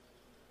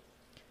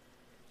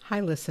Hi,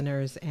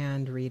 listeners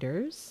and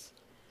readers.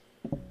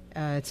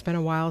 It's been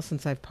a while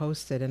since I've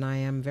posted, and I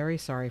am very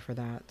sorry for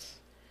that.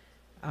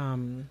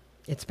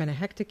 It's been a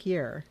hectic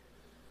year.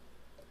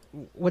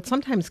 What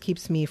sometimes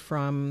keeps me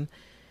from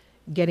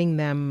getting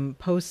them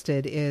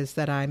posted is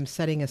that I'm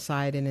setting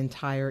aside an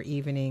entire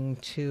evening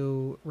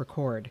to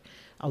record,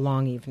 a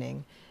long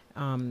evening.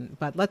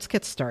 But let's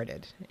get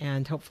started,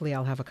 and hopefully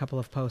I'll have a couple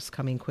of posts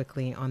coming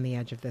quickly on the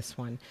edge of this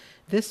one.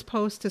 This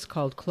post is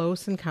called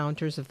Close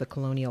Encounters of the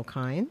Colonial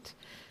Kind.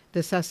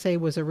 This essay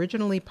was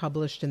originally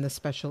published in the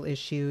special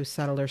issue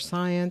Settler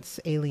Science,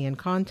 Alien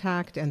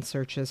Contact, and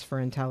Searches for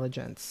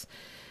Intelligence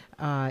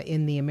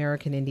in the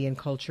American Indian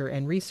Culture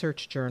and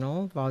Research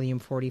Journal, Volume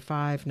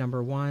 45,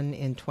 Number 1,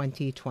 in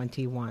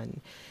 2021.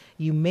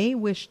 You may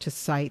wish to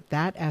cite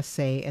that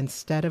essay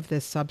instead of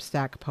this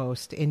Substack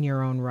post in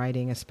your own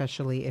writing,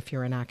 especially if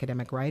you're an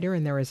academic writer,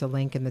 and there is a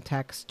link in the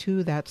text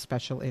to that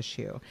special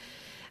issue.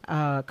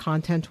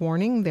 Content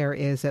warning, there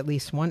is at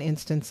least one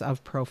instance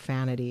of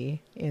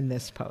profanity in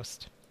this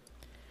post.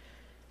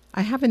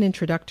 I have an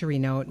introductory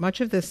note. Much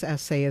of this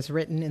essay is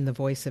written in the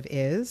voice of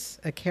Is,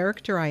 a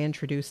character I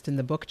introduced in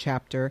the book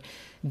chapter,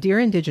 Dear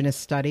Indigenous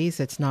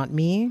Studies, It's Not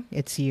Me,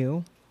 It's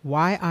You,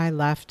 Why I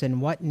Left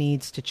and What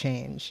Needs to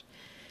Change.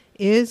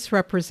 Is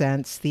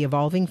represents the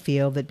evolving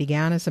field that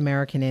began as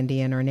American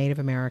Indian or Native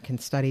American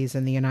studies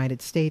in the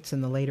United States in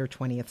the later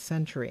 20th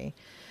century.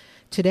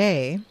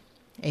 Today,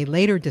 a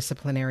later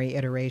disciplinary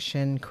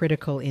iteration,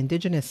 critical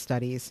indigenous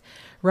studies,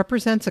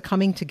 represents a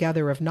coming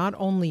together of not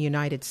only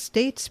United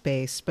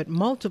States-based, but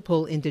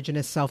multiple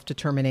indigenous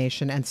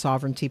self-determination and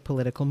sovereignty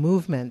political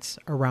movements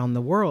around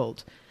the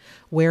world,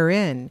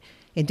 wherein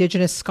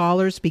indigenous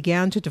scholars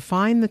began to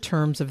define the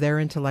terms of their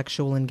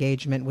intellectual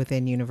engagement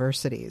within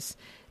universities.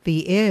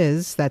 The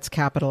Is, that's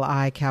capital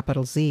I,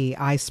 capital Z,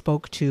 I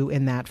spoke to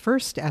in that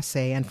first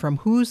essay, and from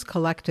whose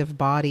collective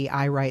body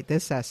I write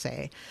this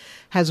essay,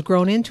 has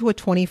grown into a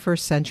 21st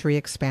century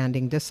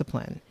expanding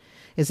discipline.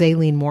 As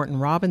Aileen Morton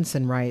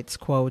Robinson writes,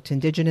 quote,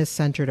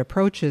 Indigenous-centered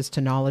approaches to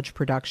knowledge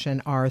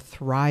production are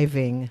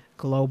thriving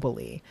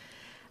globally.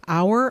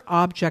 Our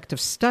object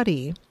of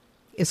study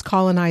is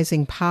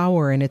colonizing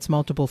power in its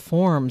multiple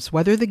forms,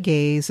 whether the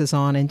gaze is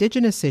on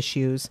Indigenous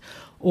issues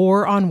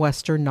or on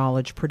Western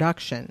knowledge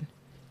production.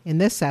 In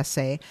this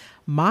essay,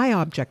 my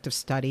object of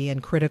study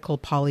and critical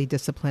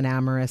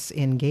polydisciplinamorous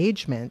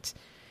engagement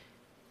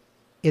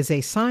is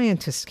a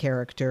scientist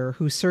character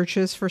who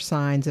searches for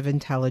signs of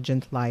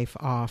intelligent life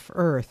off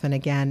Earth. And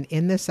again,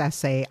 in this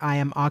essay, I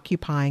am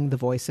occupying the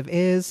voice of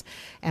Is,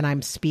 and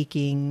I'm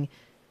speaking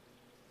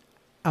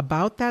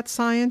about that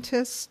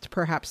scientist,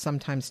 perhaps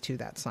sometimes to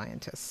that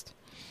scientist.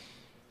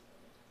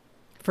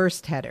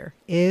 First header,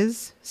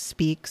 Is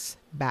speaks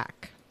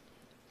back.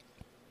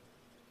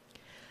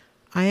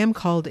 I am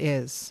called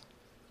Is.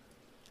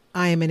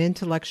 I am an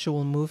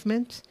intellectual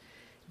movement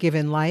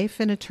given life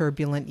in a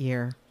turbulent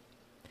year.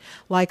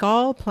 Like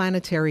all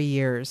planetary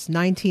years,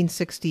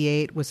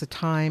 1968 was a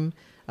time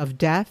of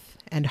death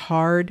and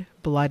hard,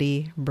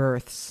 bloody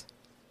births.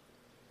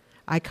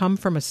 I come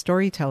from a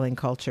storytelling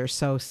culture,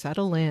 so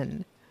settle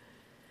in.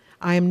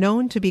 I am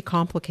known to be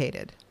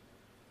complicated.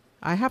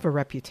 I have a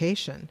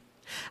reputation.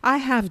 I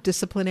have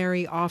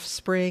disciplinary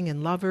offspring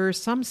and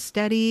lovers, some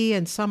steady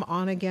and some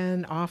on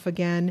again, off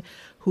again,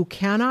 who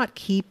cannot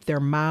keep their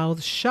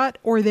mouths shut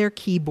or their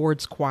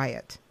keyboards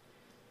quiet.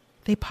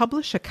 They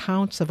publish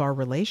accounts of our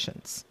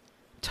relations,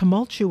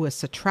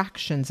 tumultuous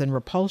attractions and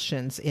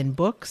repulsions in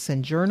books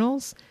and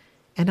journals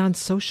and on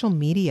social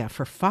media,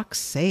 for fuck's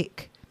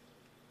sake.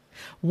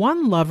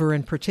 One lover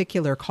in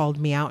particular called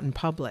me out in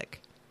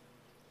public.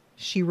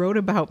 She wrote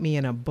about me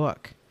in a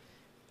book.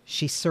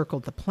 She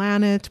circled the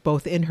planet,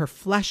 both in her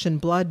flesh and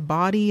blood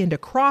body and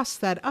across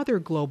that other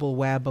global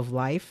web of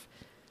life,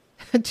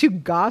 to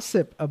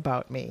gossip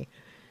about me.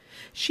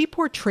 She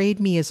portrayed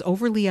me as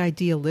overly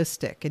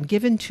idealistic and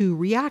given to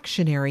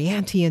reactionary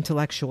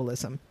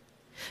anti-intellectualism.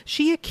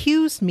 She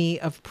accused me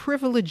of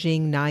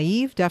privileging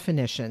naive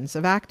definitions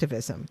of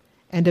activism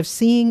and of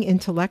seeing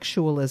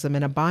intellectualism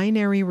in a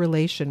binary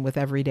relation with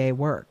everyday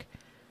work.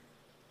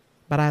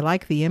 But I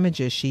like the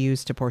images she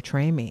used to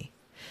portray me.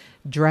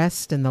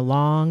 Dressed in the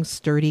long,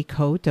 sturdy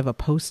coat of a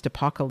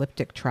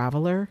post-apocalyptic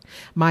traveler,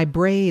 my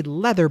braid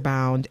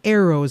leather-bound,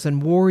 arrows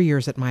and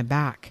warriors at my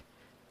back,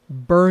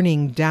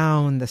 burning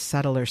down the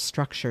settler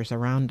structures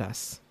around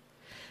us.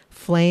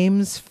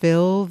 Flames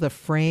fill the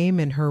frame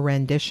in her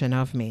rendition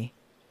of me.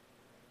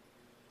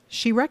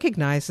 She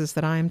recognizes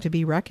that I am to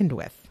be reckoned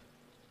with.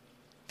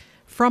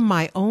 From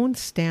my own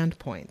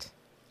standpoint,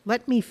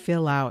 let me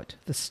fill out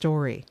the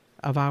story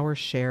of our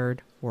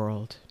shared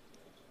world.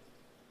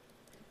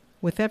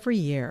 With every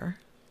year,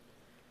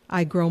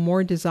 I grow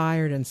more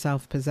desired and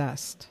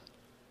self-possessed.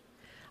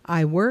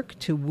 I work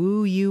to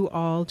woo you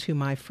all to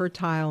my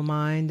fertile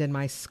mind and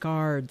my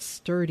scarred,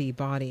 sturdy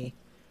body.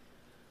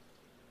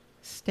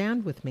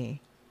 Stand with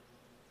me.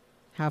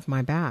 Have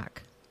my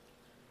back.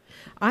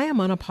 I am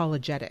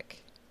unapologetic,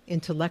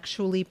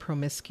 intellectually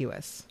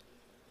promiscuous.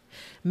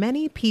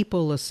 Many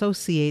people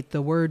associate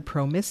the word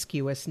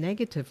promiscuous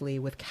negatively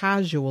with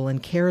casual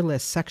and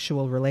careless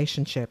sexual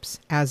relationships,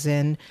 as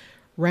in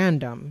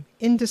random,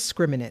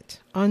 indiscriminate,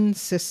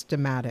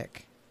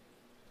 unsystematic.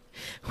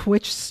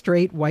 Which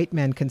straight white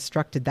men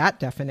constructed that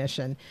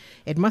definition?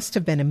 It must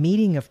have been a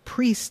meeting of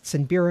priests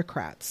and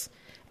bureaucrats,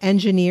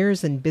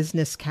 engineers in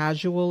business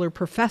casual, or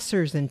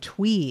professors in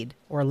tweed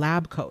or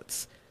lab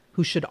coats,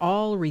 who should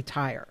all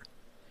retire.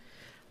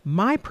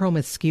 My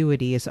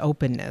promiscuity is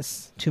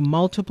openness to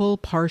multiple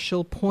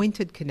partial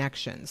pointed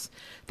connections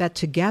that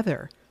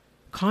together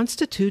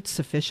constitute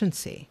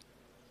sufficiency,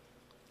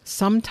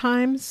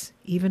 sometimes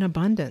even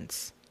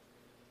abundance.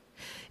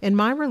 In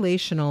my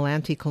relational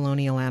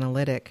anti-colonial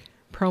analytic,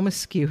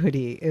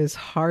 promiscuity is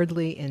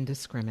hardly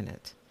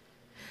indiscriminate.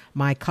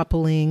 My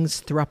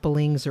couplings,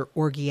 thruplings, or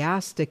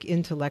orgiastic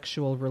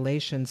intellectual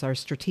relations are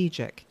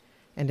strategic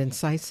and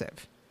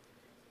incisive.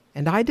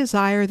 And I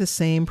desire the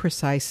same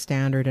precise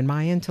standard in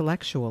my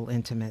intellectual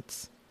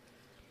intimates.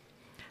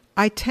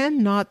 I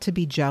tend not to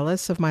be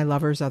jealous of my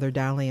lover's other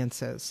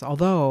dalliances,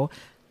 although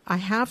I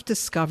have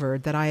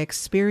discovered that I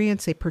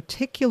experience a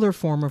particular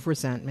form of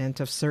resentment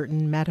of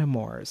certain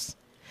metamors.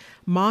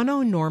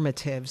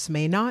 Mononormatives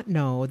may not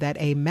know that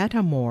a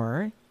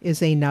metamor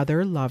is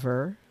another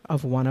lover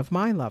of one of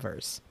my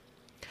lovers.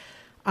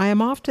 I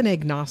am often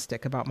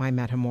agnostic about my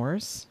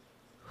metamors.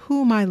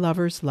 Who my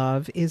lovers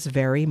love is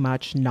very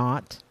much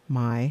not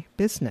my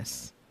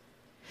business.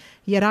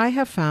 Yet I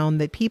have found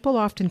that people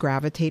often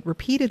gravitate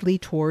repeatedly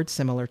towards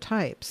similar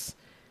types.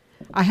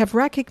 I have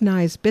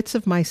recognized bits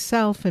of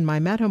myself in my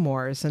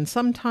metamors and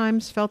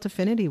sometimes felt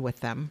affinity with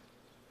them.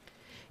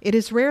 It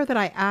is rare that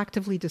I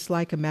actively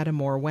dislike a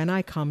metamor when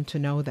I come to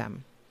know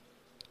them.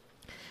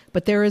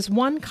 But there is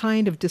one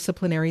kind of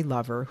disciplinary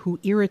lover who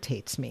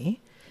irritates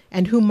me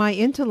and whom my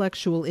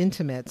intellectual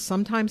intimates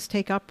sometimes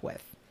take up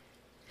with.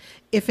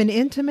 If an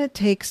intimate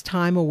takes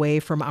time away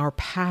from our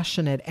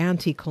passionate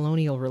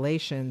anti-colonial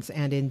relations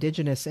and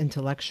indigenous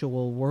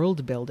intellectual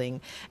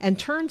world-building and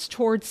turns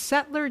towards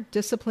settler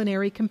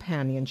disciplinary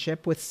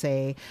companionship with,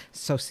 say,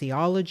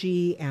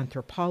 sociology,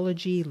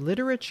 anthropology,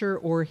 literature,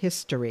 or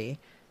history,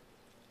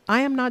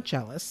 I am not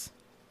jealous,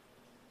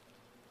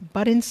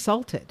 but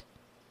insulted.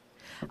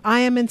 I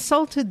am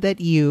insulted that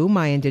you,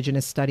 my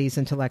Indigenous Studies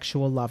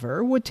intellectual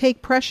lover, would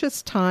take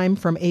precious time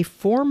from a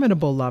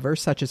formidable lover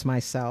such as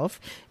myself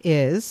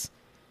is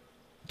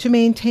to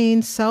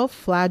maintain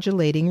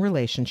self-flagellating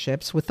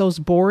relationships with those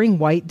boring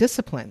white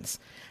disciplines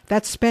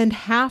that spend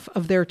half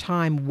of their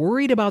time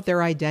worried about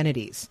their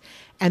identities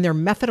and their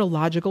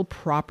methodological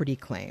property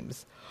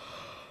claims.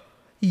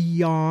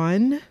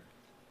 Yawn.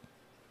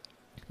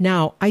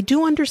 Now, I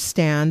do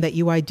understand that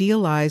you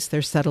idealized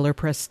their settler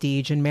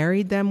prestige and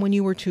married them when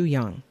you were too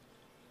young.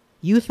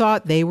 You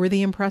thought they were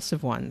the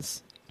impressive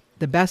ones.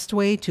 The best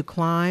way to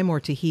climb or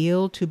to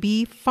heal, to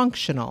be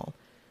functional,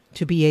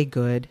 to be a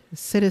good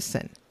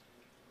citizen.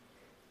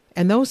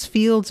 And those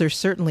fields are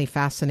certainly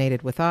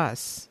fascinated with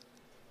us.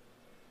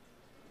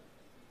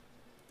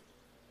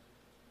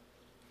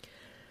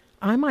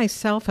 I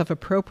myself have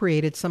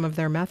appropriated some of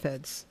their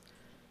methods,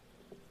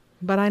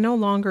 but I no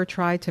longer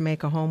try to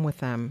make a home with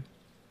them.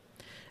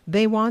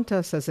 They want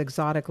us as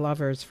exotic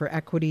lovers for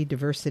equity,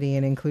 diversity,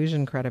 and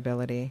inclusion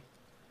credibility.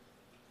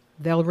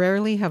 They'll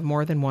rarely have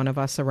more than one of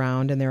us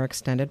around in their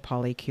extended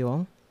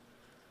polycule.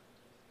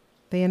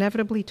 They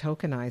inevitably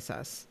tokenize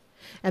us,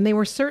 and they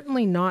were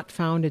certainly not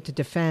founded to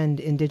defend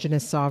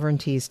Indigenous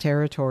sovereignties,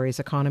 territories,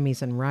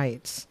 economies, and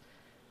rights.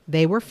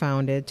 They were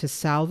founded to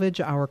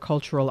salvage our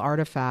cultural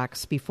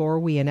artifacts before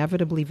we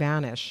inevitably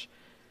vanish,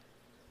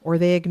 or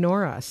they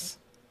ignore us,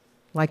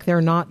 like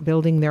they're not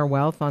building their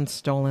wealth on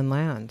stolen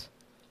land.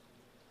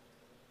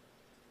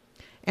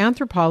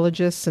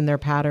 Anthropologists in their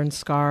patterned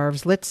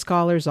scarves, lit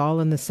scholars all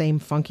in the same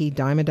funky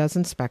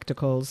dime-a-dozen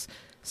spectacles,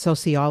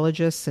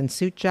 sociologists in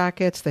suit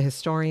jackets, the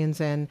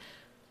historians in,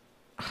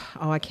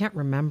 I can't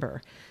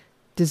remember,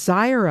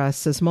 desire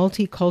us as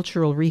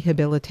multicultural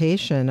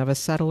rehabilitation of a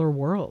settler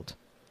world.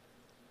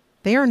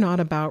 They are not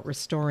about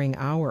restoring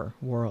our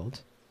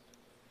world.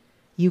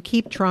 You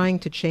keep trying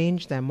to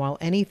change them while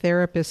any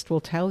therapist will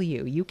tell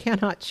you you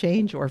cannot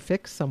change or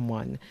fix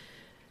someone.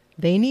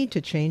 They need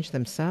to change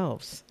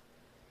themselves.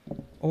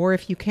 Or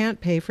if you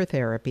can't pay for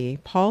therapy,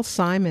 Paul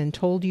Simon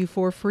told you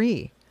for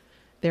free,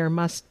 there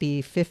must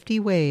be 50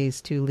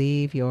 ways to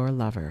leave your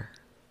lover.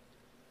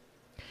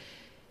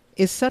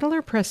 Is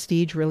settler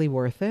prestige really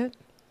worth it?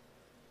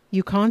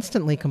 You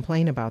constantly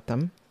complain about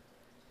them.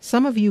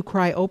 Some of you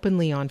cry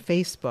openly on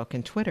Facebook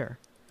and Twitter.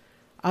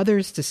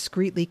 Others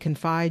discreetly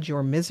confide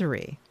your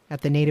misery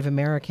at the Native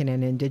American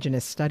and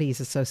Indigenous Studies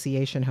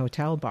Association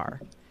hotel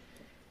bar.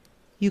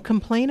 You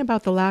complain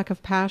about the lack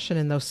of passion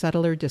in those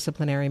settler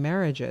disciplinary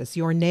marriages,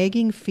 your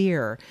nagging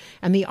fear,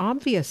 and the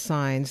obvious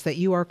signs that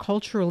you are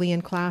culturally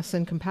and class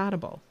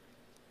incompatible.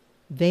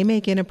 They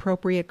make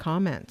inappropriate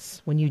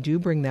comments when you do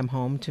bring them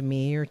home to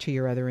me or to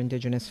your other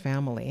Indigenous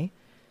family,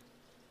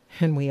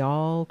 and we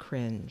all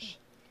cringe.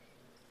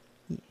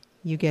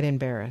 You get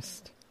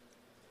embarrassed.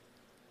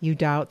 You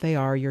doubt they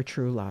are your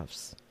true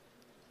loves.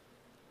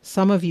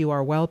 Some of you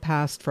are well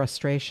past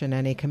frustration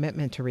and a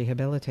commitment to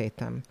rehabilitate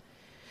them.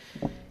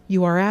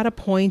 You are at a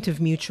point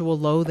of mutual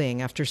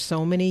loathing after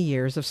so many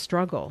years of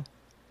struggle.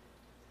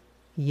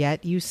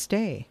 Yet you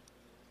stay.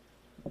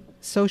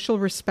 Social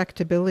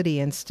respectability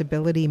and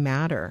stability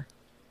matter.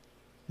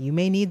 You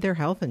may need their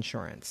health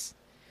insurance.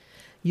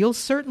 You'll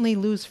certainly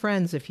lose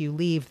friends if you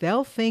leave.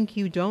 They'll think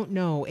you don't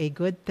know a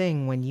good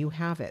thing when you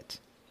have it.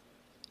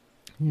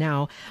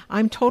 Now,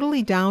 I'm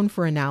totally down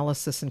for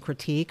analysis and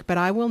critique, but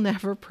I will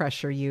never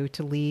pressure you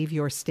to leave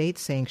your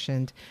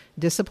state-sanctioned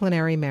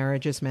disciplinary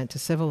marriages meant to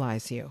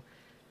civilize you.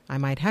 I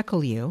might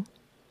heckle you.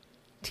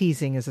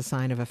 Teasing is a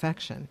sign of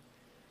affection.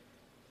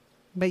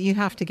 But you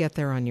have to get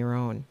there on your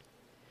own.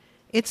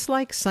 It's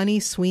like Sonny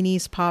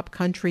Sweeney's pop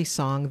country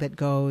song that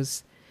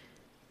goes,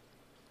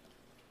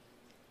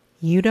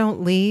 "You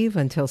don't leave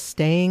until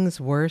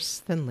staying's worse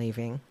than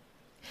leaving."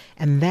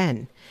 And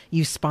then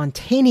you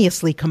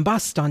spontaneously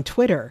combust on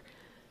Twitter.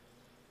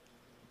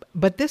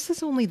 But this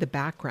is only the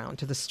background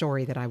to the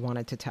story that I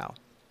wanted to tell.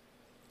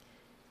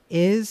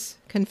 Iz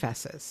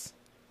confesses.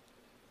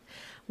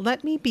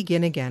 Let me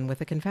begin again with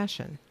a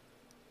confession.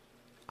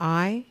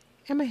 I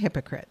am a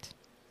hypocrite.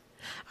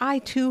 I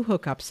too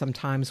hook up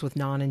sometimes with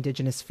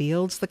non-Indigenous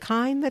fields, the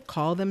kind that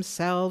call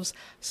themselves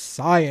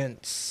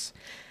science.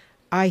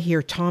 I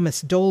hear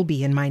Thomas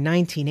Dolby in my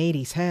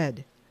 1980s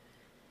head.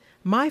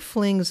 My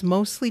flings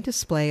mostly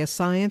display a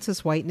science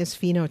as whiteness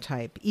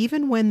phenotype,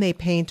 even when they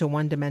paint a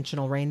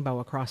one-dimensional rainbow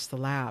across the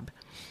lab.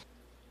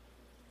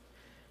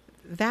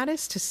 That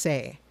is to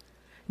say,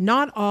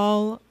 not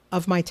all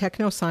of my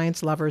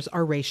technoscience lovers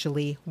are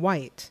racially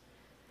white.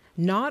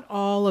 Not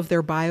all of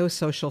their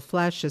biosocial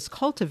flesh is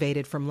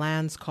cultivated from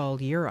lands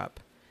called Europe.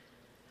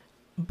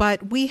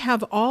 But we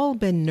have all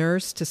been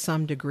nursed to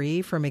some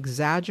degree from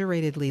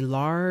exaggeratedly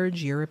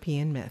large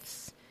European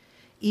myths,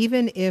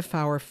 even if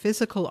our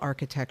physical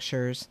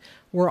architectures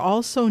were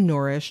also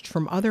nourished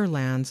from other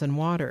lands and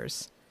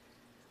waters.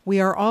 We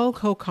are all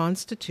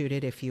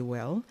co-constituted, if you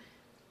will,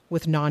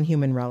 with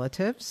non-human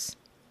relatives.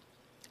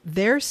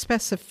 Their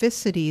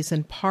specificities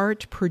in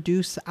part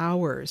produce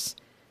ours,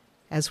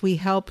 as we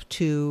help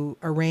to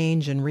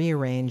arrange and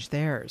rearrange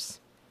theirs.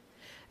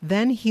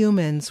 Then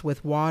humans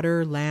with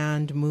water,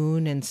 land,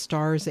 moon, and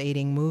stars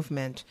aiding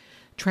movement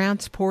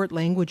transport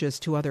languages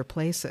to other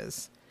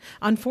places.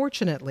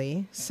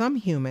 Unfortunately, some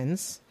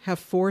humans have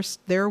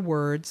forced their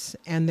words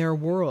and their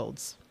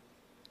worlds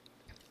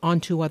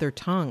onto other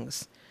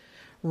tongues,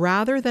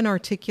 rather than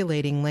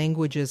articulating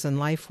languages and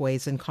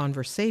lifeways in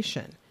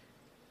conversation,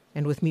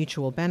 and with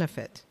mutual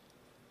benefit.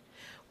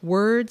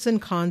 Words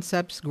and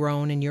concepts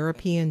grown in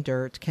European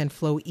dirt can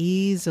flow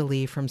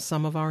easily from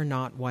some of our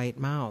not white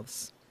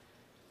mouths.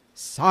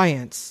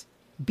 Science.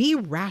 Be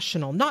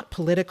rational, not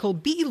political.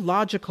 Be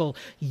logical.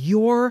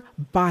 You're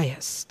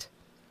biased.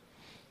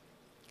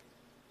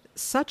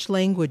 Such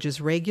language is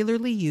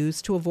regularly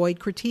used to avoid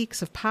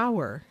critiques of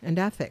power and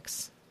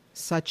ethics,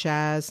 such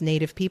as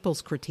Native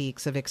peoples'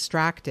 critiques of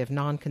extractive,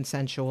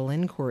 non-consensual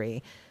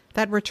inquiry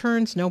that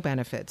returns no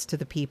benefits to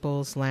the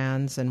peoples,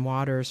 lands, and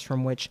waters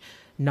from which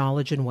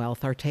knowledge and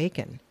wealth are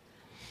taken.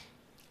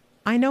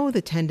 I know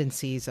the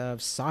tendencies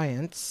of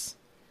science.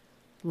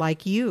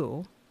 Like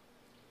you,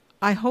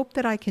 I hope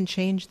that I can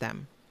change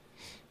them,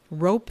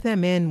 rope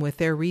them in with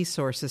their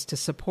resources to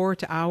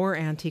support our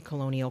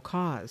anti-colonial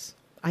cause.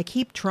 I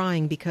keep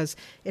trying because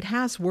it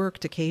has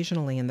worked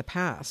occasionally in the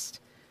past.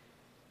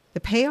 The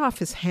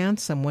payoff is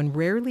handsome when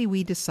rarely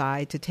we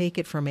decide to take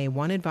it from a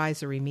one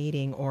advisory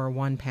meeting or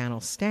one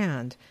panel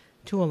stand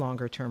to a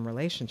longer-term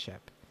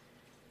relationship.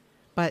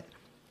 But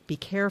be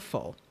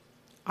careful.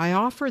 I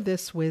offer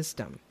this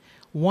wisdom.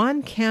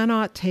 One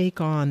cannot take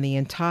on the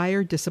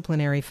entire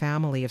disciplinary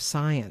family of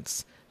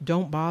science.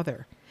 Don't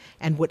bother.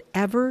 And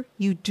whatever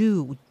you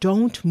do,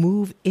 don't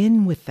move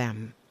in with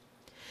them.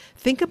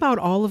 Think about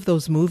all of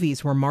those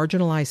movies where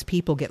marginalized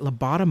people get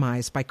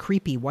lobotomized by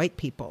creepy white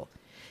people.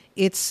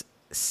 It's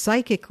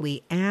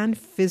psychically and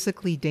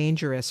physically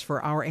dangerous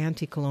for our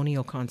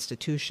anti-colonial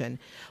constitution.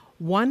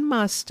 One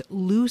must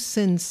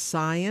loosen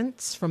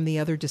science from the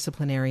other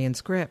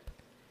disciplinarian's grip.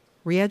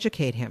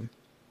 Re-educate him.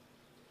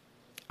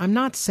 I'm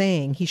not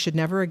saying he should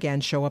never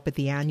again show up at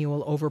the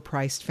annual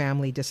overpriced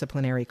family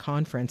disciplinary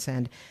conference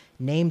and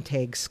name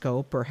tag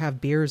scope or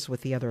have beers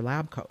with the other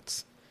lab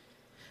coats.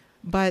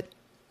 But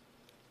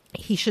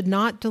he should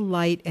not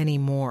delight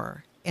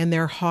anymore in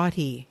their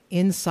haughty,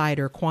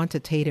 insider,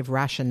 quantitative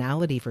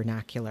rationality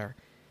vernacular.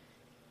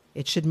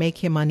 It should make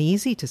him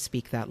uneasy to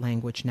speak that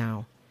language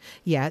now.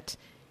 Yet,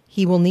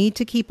 he will need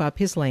to keep up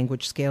his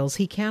language skills.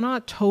 He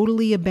cannot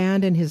totally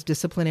abandon his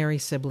disciplinary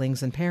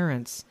siblings and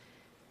parents.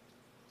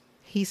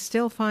 He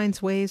still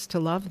finds ways to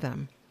love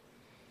them.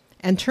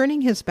 And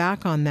turning his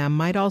back on them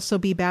might also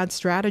be bad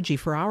strategy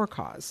for our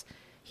cause.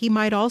 He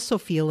might also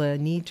feel a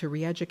need to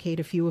re-educate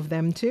a few of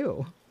them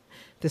too.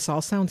 This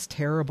all sounds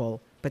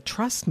terrible, but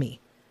trust me,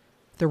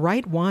 the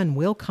right one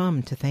will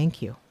come to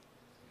thank you.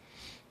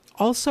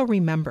 Also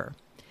remember,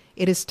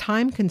 It is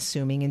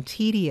time-consuming and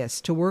tedious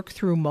to work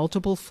through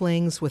multiple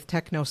flings with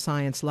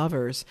technoscience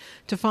lovers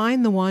to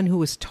find the one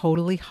who is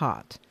totally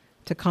hot,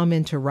 to come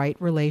into right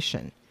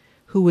relation,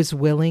 who is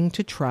willing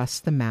to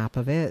trust the map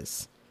of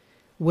is,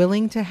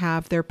 willing to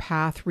have their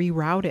path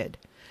rerouted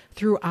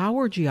through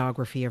our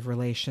geography of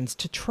relations,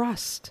 to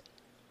trust,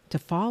 to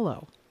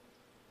follow.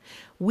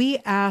 We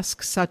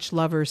ask such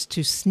lovers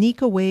to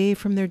sneak away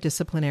from their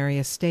disciplinary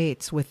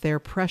estates with their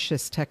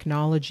precious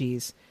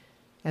technologies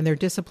and their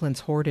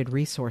discipline's hoarded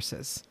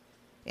resources,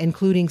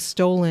 including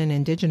stolen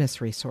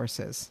indigenous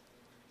resources.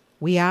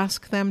 We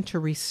ask them to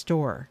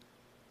restore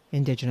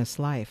indigenous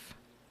life.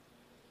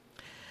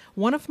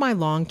 One of my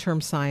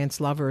long-term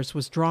science lovers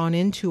was drawn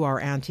into our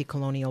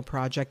anti-colonial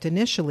project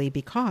initially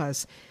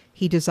because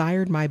he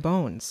desired my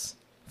bones,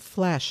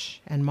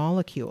 flesh, and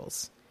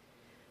molecules,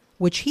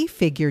 which he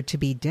figured to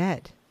be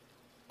dead,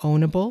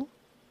 ownable,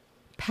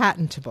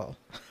 patentable.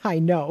 I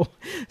know,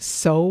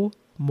 so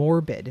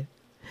morbid.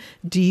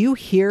 Do you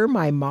hear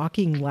my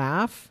mocking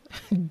laugh?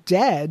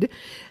 Dead?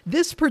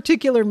 This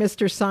particular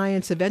Mr.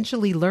 Science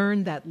eventually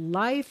learned that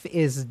life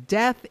is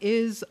death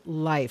is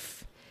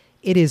life.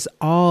 It is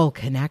all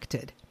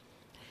connected.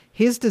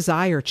 His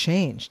desire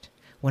changed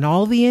when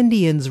all the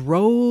Indians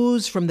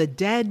rose from the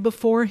dead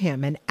before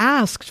him and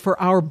asked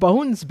for our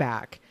bones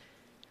back.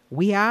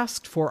 We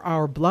asked for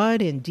our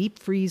blood in deep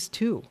freeze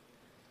too.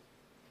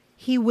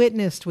 He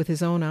witnessed with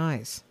his own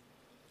eyes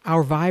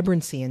our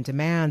vibrancy and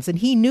demands, and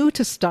he knew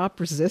to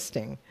stop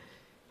resisting.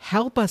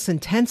 Help us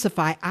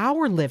intensify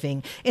our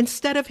living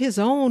instead of his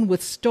own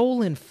with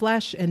stolen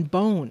flesh and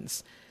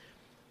bones.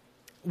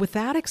 With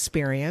that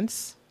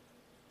experience,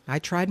 I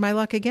tried my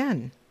luck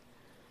again.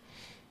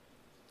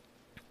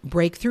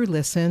 Breakthrough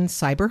Listen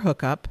Cyber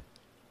Hookup,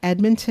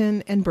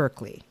 Edmonton and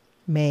Berkeley,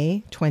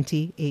 May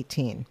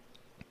 2018.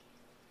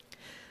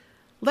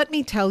 Let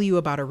me tell you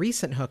about a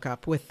recent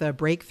hookup with the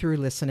Breakthrough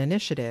Listen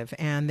Initiative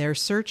and their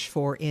search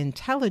for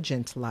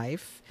intelligent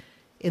life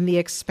in the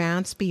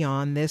expanse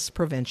beyond this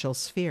provincial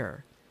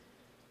sphere.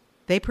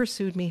 They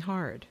pursued me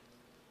hard,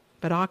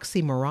 but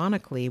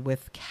oxymoronically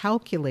with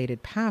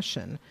calculated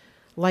passion,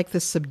 like the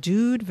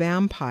subdued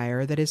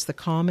vampire that is the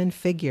common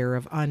figure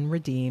of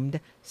unredeemed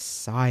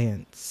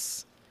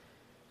science.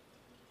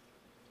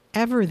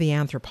 Ever the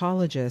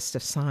anthropologist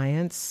of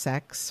science,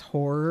 sex,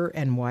 horror,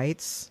 and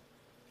whites,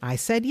 I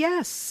said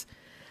yes.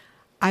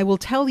 I will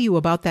tell you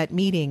about that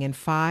meeting in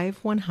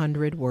 5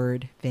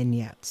 100-word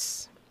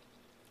vignettes.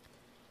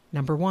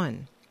 Number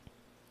 1,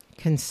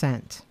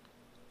 consent.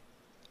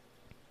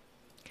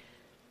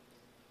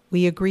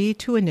 We agreed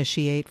to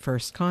initiate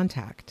first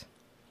contact.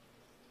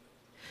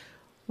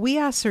 We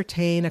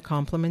ascertain a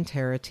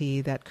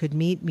complementarity that could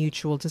meet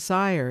mutual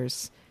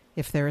desires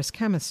if there is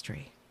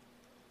chemistry.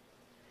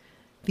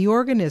 The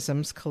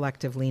organisms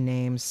collectively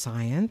named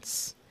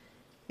science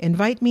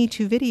invite me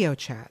to video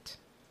chat,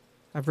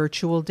 a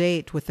virtual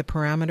date with the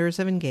parameters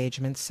of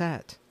engagement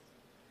set.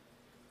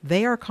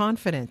 They are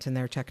confident in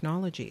their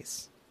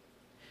technologies.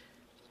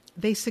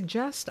 They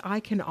suggest I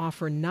can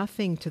offer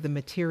nothing to the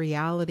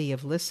materiality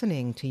of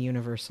listening to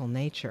universal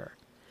nature.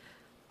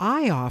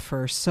 I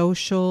offer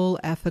social,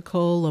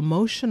 ethical,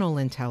 emotional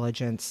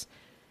intelligence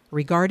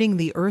regarding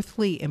the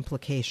earthly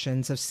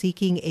implications of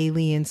seeking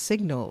alien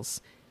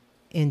signals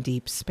in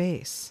deep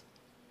space.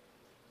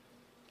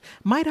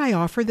 Might I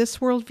offer this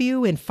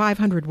worldview in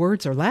 500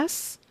 words or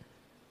less?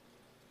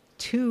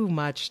 Too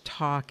much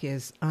talk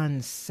is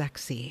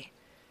unsexy.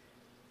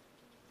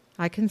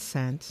 I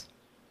consent.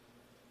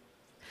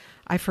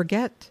 I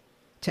forget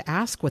to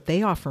ask what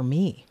they offer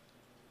me.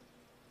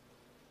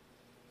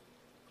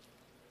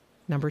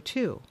 Number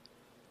 2,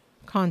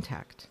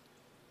 contact.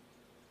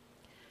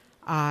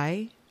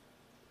 I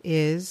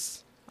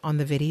is on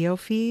the video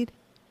feed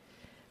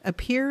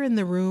appear in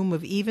the room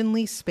of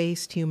evenly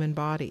spaced human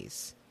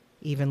bodies,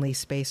 evenly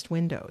spaced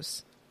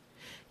windows.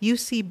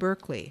 UC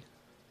Berkeley,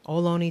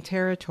 Ohlone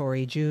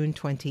Territory, June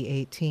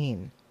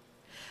 2018.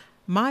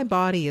 My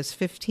body is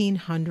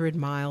 1,500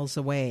 miles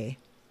away.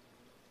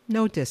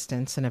 No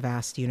distance in a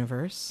vast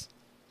universe.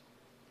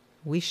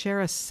 We share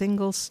a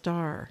single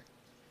star.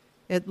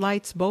 It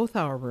lights both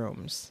our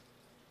rooms.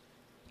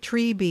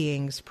 Tree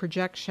beings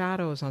project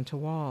shadows onto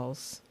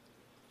walls.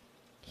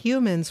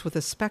 Humans with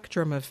a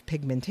spectrum of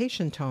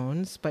pigmentation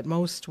tones, but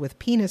most with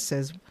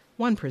penises,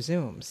 one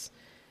presumes,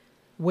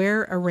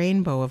 wear a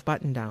rainbow of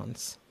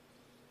button-downs.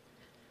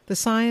 The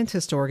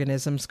scientist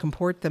organisms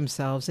comport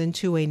themselves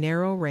into a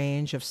narrow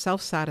range of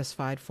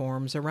self-satisfied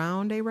forms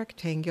around a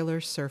rectangular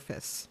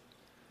surface.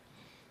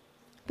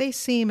 They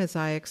seem as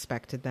I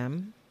expected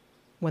them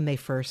when they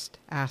first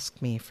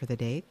asked me for the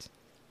date.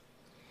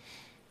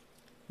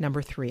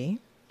 Number 3,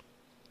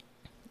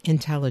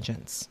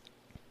 intelligence.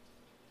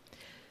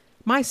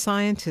 My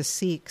scientist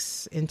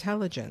seeks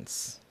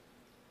intelligence.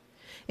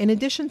 In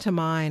addition to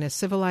mine, a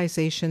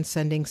civilization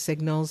sending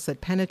signals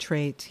that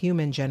penetrate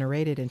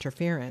human-generated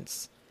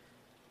interference.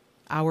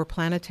 Our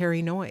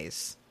planetary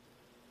noise.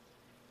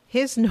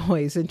 His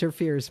noise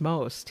interferes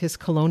most, his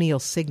colonial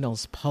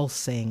signals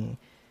pulsing,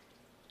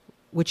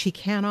 which he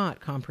cannot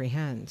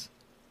comprehend.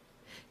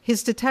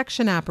 His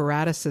detection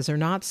apparatuses are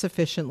not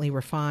sufficiently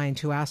refined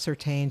to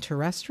ascertain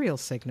terrestrial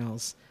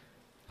signals,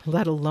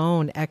 let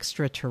alone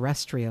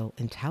extraterrestrial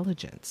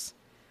intelligence.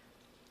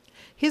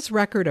 His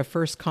record of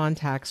first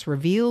contacts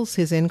reveals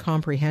his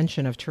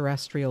incomprehension of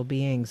terrestrial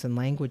beings and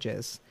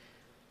languages.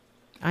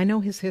 I know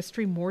his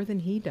history more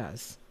than he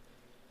does.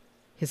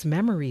 His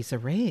memory's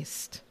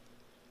erased.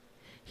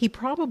 He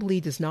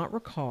probably does not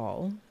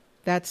recall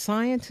that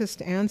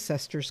scientist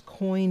ancestors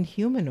coined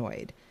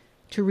humanoid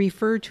to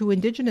refer to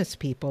indigenous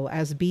people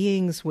as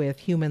beings with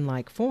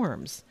human-like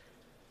forms,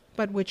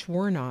 but which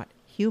were not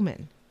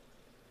human.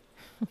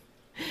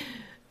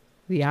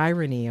 The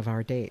irony of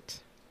our date.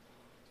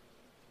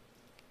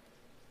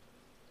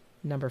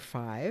 Number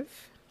 4,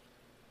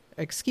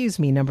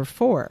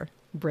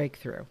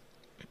 breakthrough.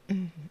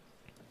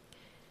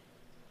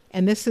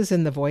 And this is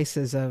in the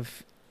voices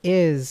of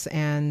is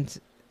and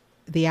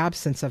the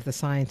absence of the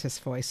scientist's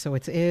voice. So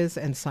it's is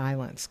and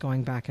silence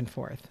going back and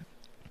forth.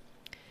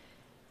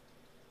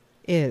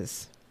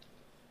 Is.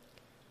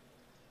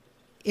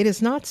 It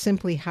is not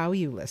simply how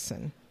you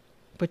listen,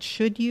 but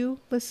should you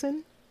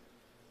listen?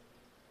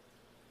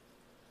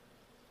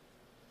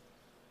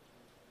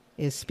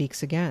 Is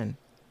speaks again.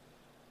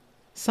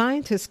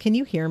 Scientists, can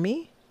you hear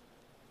me?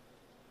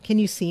 Can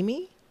you see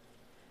me?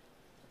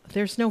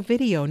 There's no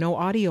video, no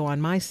audio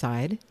on my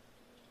side.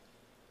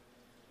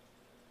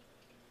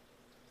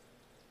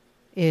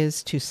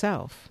 Is to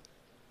self.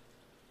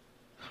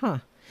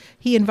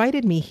 He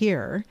invited me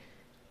here,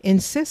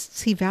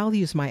 insists he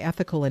values my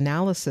ethical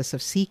analysis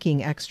of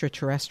seeking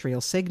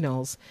extraterrestrial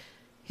signals.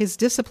 His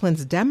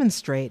disciplines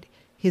demonstrate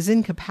his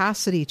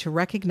incapacity to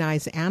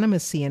recognize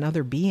animacy in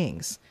other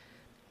beings.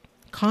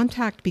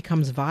 Contact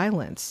becomes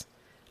violence.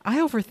 I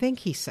overthink,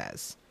 he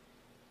says.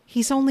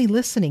 He's only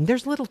listening.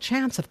 There's little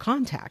chance of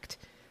contact.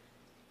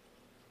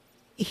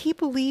 He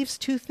believes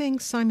two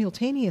things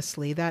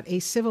simultaneously, that a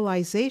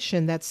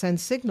civilization that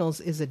sends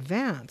signals is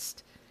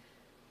advanced,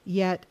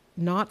 yet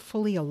not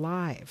fully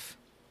alive.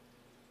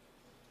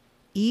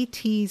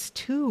 ETs,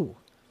 too,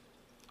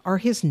 are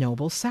his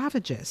noble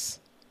savages.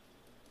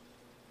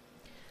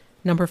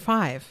 Number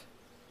 5,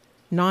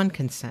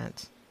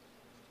 non-consent.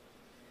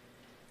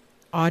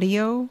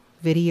 Audio,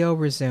 video,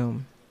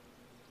 resume.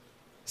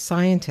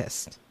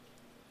 Scientist.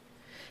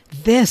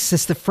 This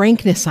is the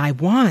frankness I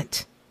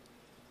want.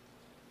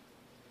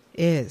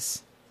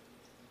 Is.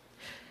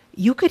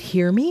 You could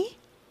hear me?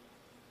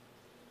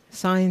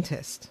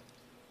 Scientist.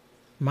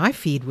 My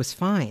feed was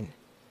fine.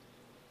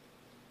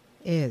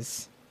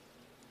 Is.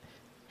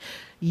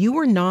 You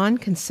were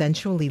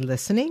non-consensually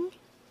listening?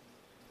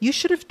 You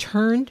should have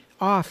turned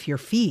off your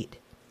feed.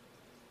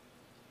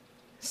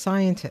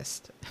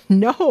 Scientist.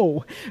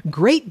 No.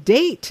 Great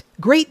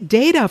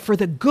data for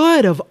the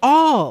good of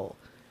all.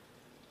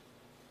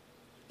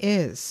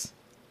 Is.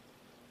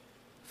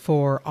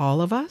 For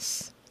all of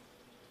us?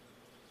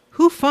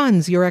 Who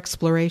funds your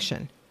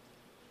exploration?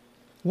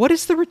 What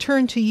is the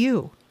return to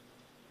you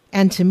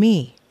and to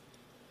me?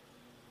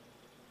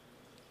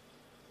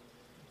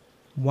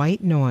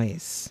 White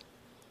noise.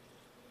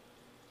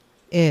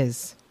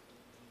 Is.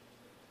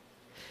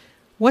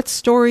 What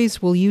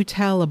stories will you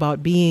tell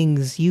about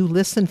beings you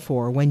listen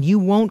for when you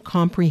won't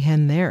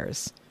comprehend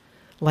theirs?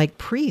 Like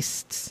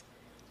priests,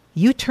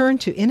 you turn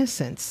to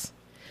innocence,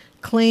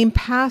 claim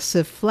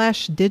passive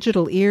flesh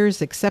digital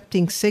ears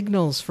accepting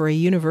signals for a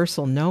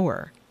universal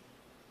knower.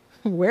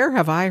 Where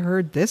have I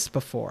heard this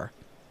before?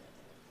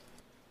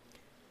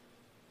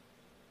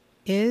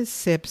 Is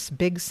sips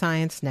Big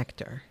Science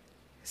Nectar,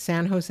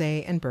 San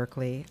Jose and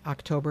Berkeley,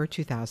 October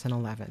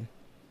 2011.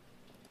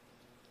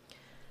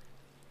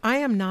 I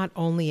am not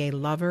only a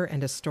lover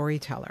and a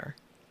storyteller.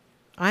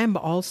 I am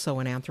also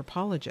an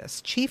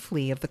anthropologist,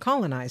 chiefly of the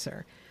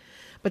colonizer.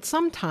 But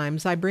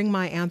sometimes I bring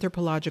my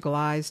anthropological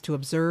eyes to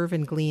observe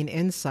and glean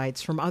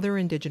insights from other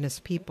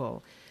indigenous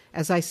people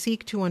as I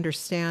seek to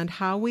understand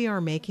how we are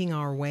making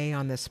our way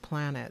on this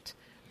planet,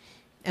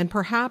 and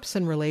perhaps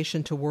in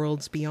relation to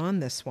worlds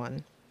beyond this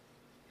one.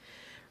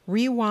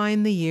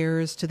 Rewind the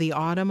years to the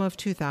autumn of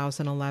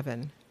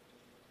 2011.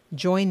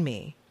 Join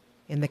me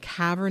in the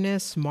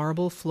cavernous,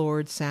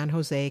 marble-floored San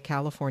Jose,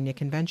 California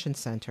Convention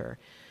Center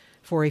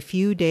for a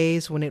few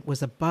days when it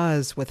was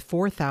abuzz with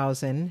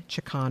 4,000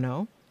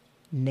 Chicano,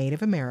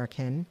 Native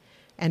American,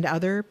 and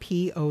other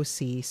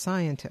POC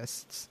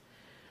scientists.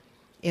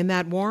 In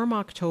that warm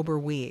October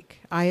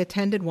week, I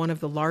attended one of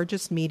the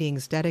largest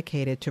meetings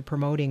dedicated to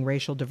promoting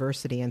racial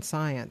diversity in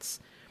science.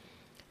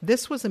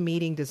 This was a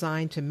meeting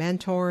designed to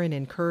mentor and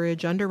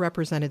encourage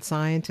underrepresented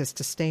scientists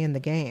to stay in the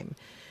game,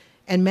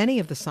 and many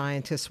of the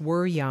scientists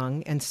were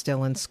young and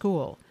still in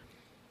school.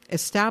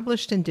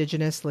 Established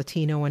Indigenous,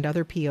 Latino, and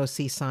other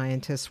POC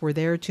scientists were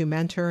there to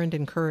mentor and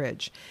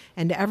encourage,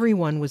 and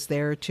everyone was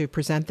there to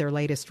present their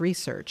latest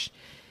research.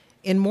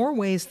 In more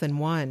ways than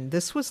one,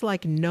 this was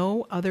like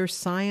no other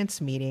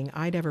science meeting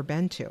I'd ever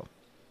been to.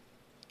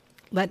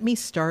 Let me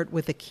start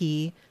with a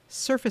key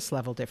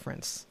surface-level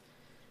difference: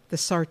 the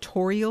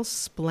sartorial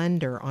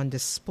splendor on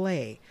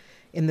display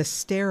in the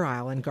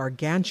sterile and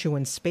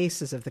gargantuan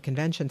spaces of the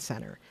convention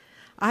center.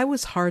 I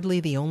was hardly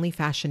the only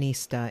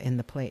fashionista in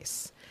the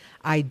place.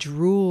 I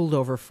drooled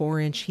over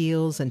 4-inch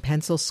heels and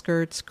pencil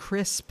skirts,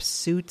 crisp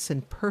suits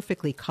and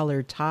perfectly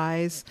colored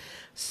ties,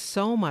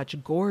 so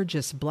much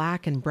gorgeous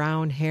black and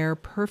brown hair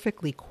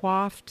perfectly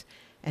coiffed,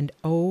 and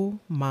oh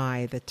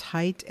my, the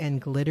tight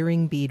and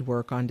glittering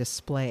beadwork on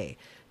display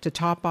to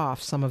top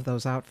off some of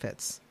those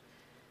outfits.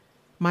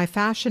 My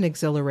fashion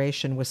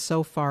exhilaration was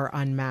so far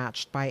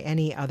unmatched by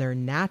any other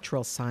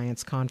natural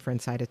science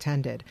conference I'd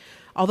attended,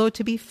 although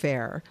to be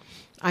fair,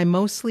 I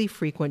mostly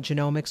frequent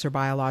genomics or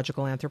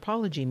biological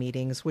anthropology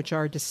meetings, which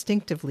are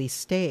distinctively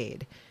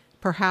staid.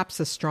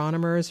 Perhaps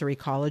astronomers or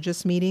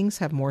ecologists meetings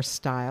have more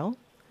style.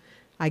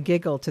 I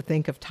giggle to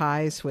think of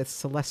ties with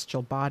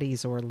celestial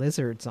bodies or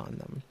lizards on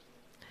them.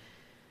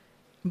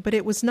 But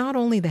it was not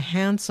only the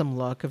handsome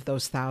look of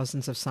those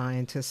thousands of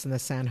scientists in the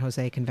San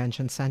Jose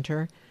Convention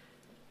Center.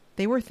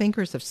 They were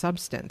thinkers of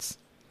substance.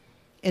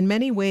 In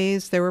many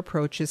ways, their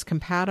approach is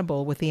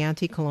compatible with the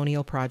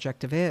anti-colonial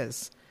project of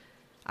IS.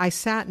 I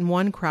sat in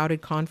one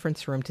crowded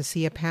conference room to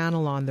see a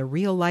panel on the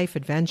real-life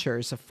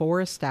adventures of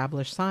 4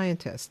 established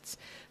scientists,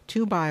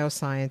 2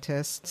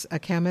 bioscientists, a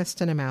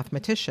chemist, and a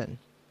mathematician.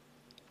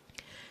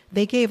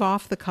 They gave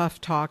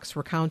off-the-cuff talks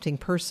recounting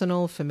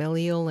personal,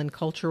 familial, and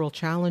cultural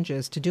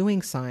challenges to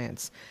doing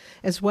science,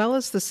 as well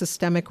as the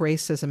systemic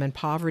racism and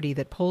poverty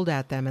that pulled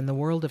at them in the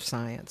world of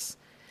science.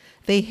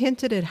 They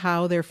hinted at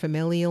how their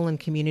familial and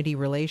community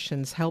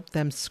relations helped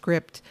them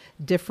script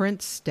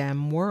different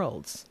STEM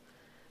worlds.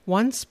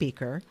 One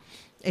speaker,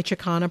 a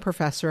Chicana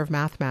professor of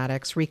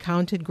mathematics,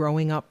 recounted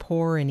growing up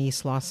poor in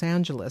East Los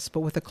Angeles,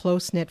 but with a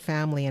close-knit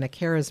family and a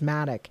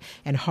charismatic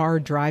and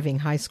hard-driving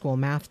high school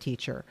math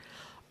teacher,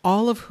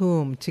 all of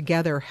whom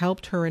together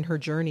helped her in her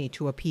journey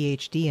to a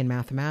PhD in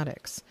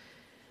mathematics.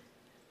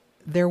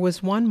 There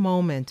was one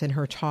moment in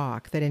her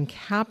talk that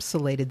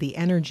encapsulated the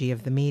energy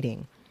of the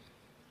meeting.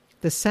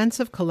 The sense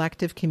of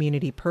collective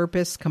community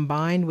purpose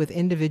combined with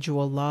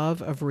individual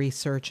love of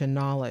research and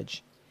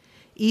knowledge.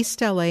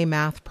 East LA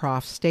math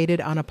prof stated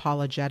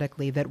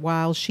unapologetically that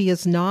while she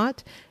is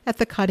not at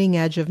the cutting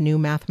edge of new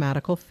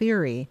mathematical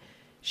theory,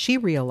 she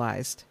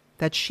realized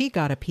that she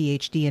got a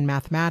PhD in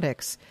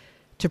mathematics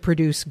to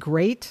produce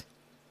great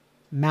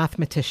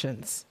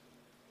mathematicians.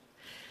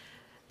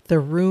 The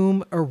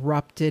room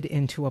erupted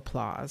into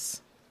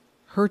applause.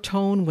 Her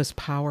tone was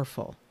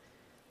powerful.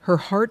 Her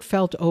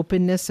heartfelt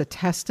openness a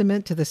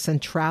testament to the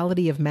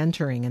centrality of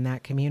mentoring in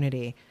that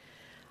community.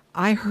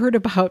 I heard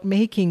about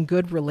making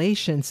good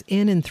relations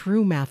in and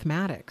through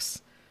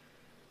mathematics.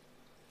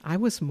 I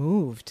was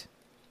moved.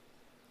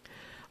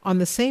 On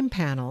the same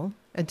panel,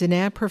 a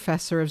Diné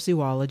professor of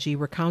zoology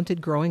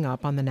recounted growing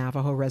up on the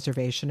Navajo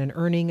reservation and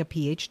earning a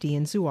PhD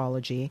in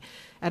zoology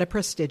at a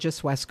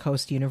prestigious West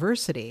Coast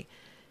university,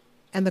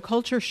 and the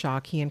culture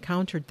shock he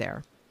encountered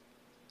there.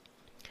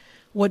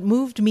 What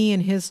moved me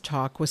in his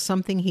talk was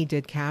something he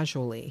did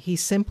casually. He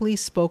simply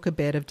spoke a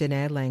bit of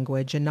Diné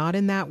language, and not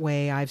in that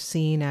way I've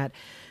seen at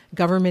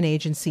government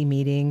agency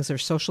meetings or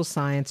social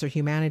science or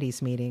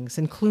humanities meetings,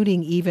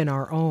 including even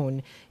our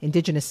own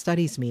Indigenous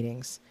studies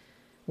meetings,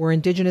 where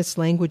Indigenous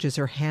languages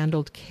are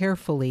handled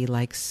carefully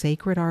like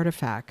sacred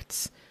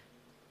artifacts,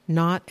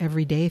 not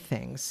everyday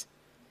things.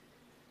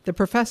 The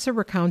professor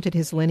recounted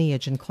his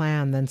lineage and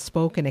clan, then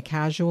spoke in a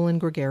casual and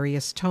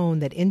gregarious tone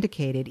that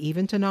indicated,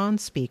 even to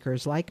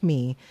non-speakers like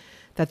me,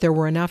 that there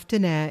were enough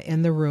Diné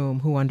in the room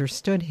who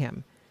understood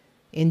him.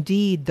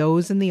 Indeed,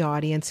 those in the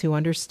audience who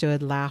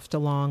understood laughed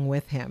along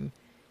with him.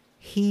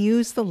 He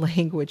used the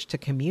language to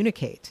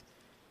communicate,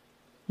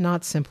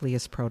 not simply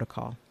as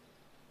protocol.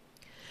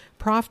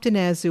 Prof.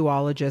 Diné,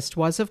 zoologist,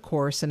 was, of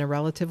course, in a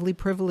relatively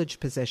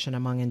privileged position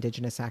among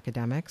Indigenous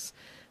academics.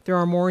 There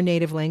are more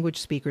native language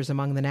speakers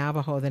among the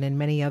Navajo than in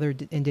many other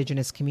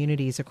Indigenous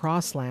communities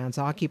across lands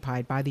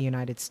occupied by the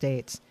United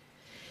States.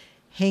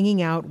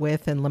 Hanging out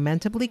with and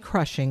lamentably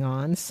crushing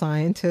on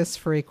scientists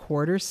for a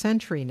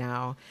quarter-century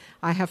now,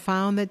 I have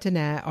found that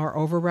Diné are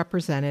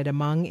overrepresented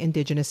among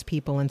Indigenous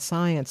people in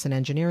science and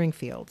engineering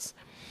fields.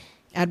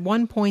 At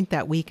one point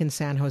that week in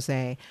San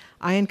Jose,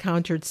 I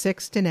encountered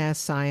 6 Diné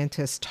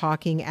scientists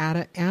talking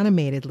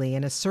animatedly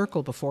in a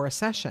circle before a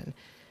session.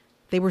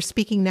 They were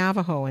speaking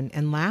Navajo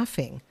and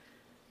laughing.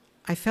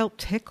 I felt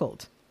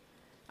tickled.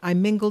 I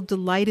mingled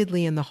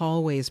delightedly in the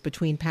hallways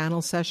between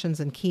panel sessions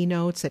and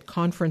keynotes at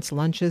conference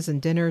lunches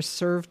and dinners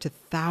served to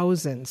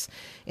thousands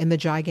in the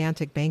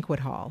gigantic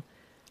banquet hall.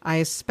 I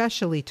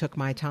especially took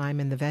my time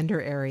in the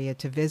vendor area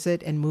to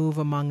visit and move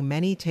among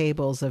many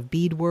tables of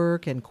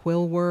beadwork and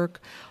quill work,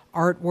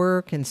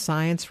 artwork, and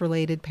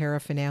science-related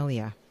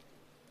paraphernalia.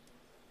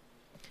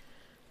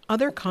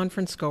 Other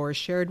conference goers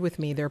shared with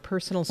me their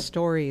personal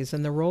stories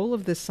and the role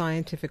of this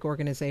scientific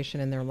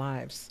organization in their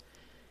lives.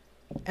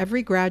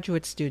 Every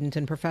graduate student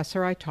and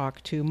professor I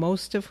talked to,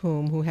 most of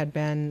whom had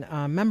been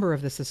a member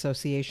of this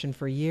association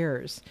for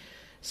years,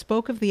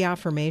 spoke of the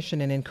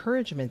affirmation and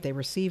encouragement they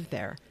received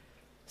there.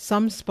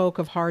 Some spoke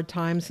of hard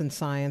times in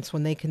science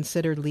when they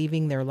considered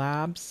leaving their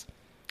labs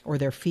or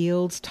their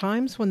fields,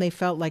 times when they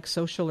felt like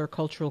social or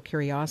cultural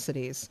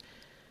curiosities.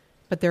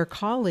 But their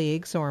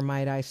colleagues, or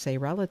might I say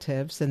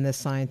relatives, in this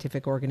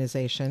scientific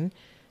organization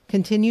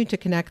continued to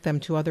connect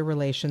them to other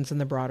relations in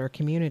the broader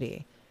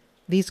community.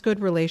 These good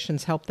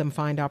relations help them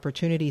find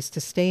opportunities to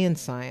stay in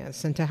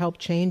science and to help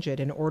change it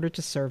in order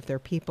to serve their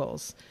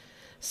peoples.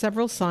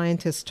 Several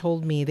scientists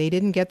told me they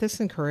didn't get this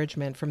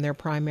encouragement from their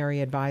primary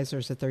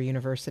advisors at their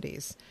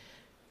universities,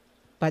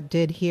 but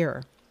did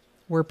here,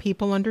 where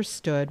people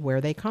understood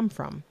where they come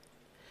from.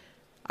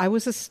 I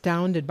was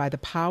astounded by the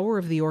power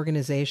of the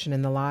organization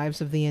in the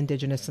lives of the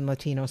Indigenous and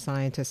Latino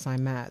scientists I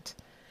met.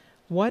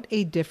 What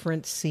a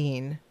different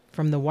scene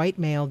from the white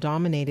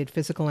male-dominated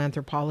physical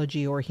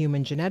anthropology or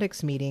human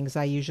genetics meetings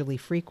I usually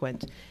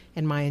frequent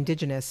in my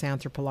Indigenous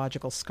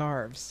anthropological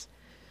scarves.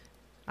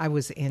 I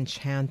was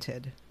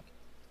enchanted.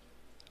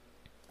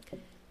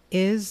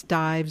 Iz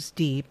dives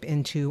deep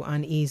into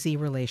uneasy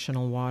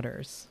relational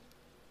waters.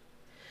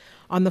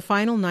 On the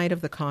final night of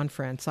the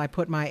conference, I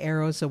put my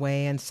arrows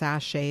away and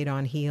sashayed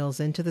on heels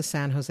into the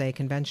San Jose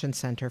Convention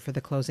Center for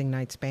the closing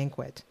night's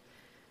banquet.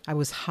 I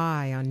was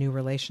high on new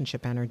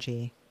relationship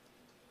energy,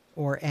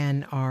 or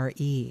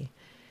NRE.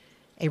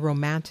 A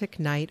romantic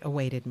night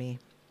awaited me.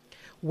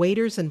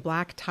 Waiters in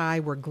black tie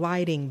were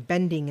gliding,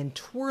 bending, and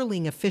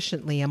twirling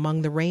efficiently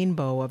among the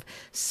rainbow of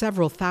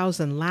several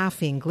thousand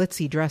laughing,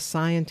 glitzy-dressed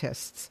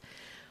scientists.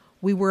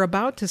 We were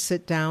about to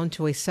sit down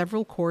to a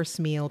several-course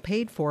meal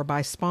paid for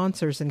by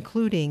sponsors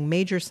including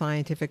major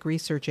scientific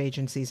research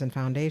agencies and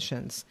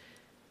foundations.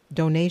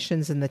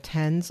 Donations in the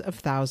tens of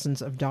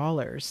thousands of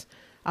dollars,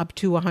 up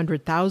to a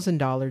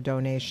 $100,000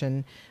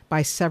 donation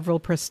by several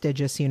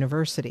prestigious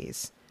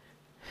universities.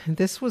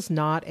 This was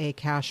not a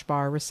cash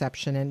bar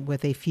reception and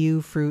with a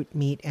few fruit,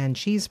 meat, and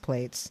cheese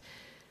plates,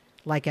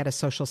 like at a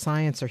social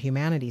science or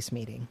humanities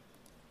meeting.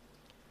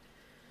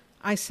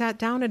 I sat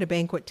down at a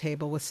banquet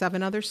table with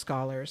 7 other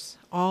scholars,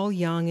 all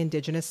young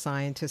Indigenous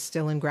scientists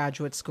still in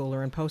graduate school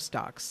or in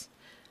postdocs.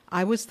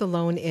 I was the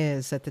lone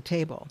Iz at the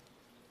table.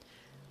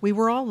 We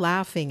were all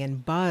laughing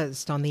and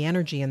buzzed on the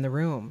energy in the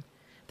room,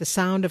 the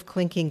sound of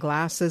clinking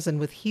glasses,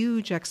 and with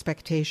huge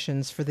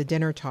expectations for the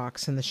dinner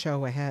talks and the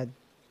show ahead.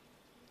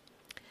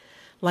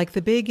 Like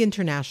the big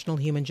international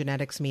human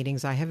genetics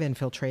meetings I have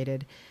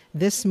infiltrated,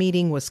 this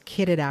meeting was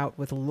kitted out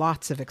with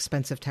lots of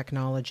expensive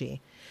technology.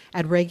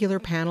 At regular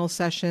panel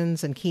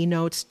sessions and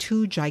keynotes,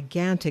 2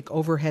 gigantic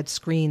overhead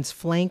screens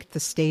flanked the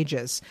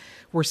stages,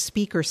 where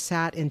speakers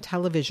sat in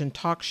television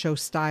talk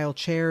show-style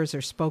chairs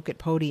or spoke at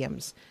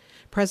podiums.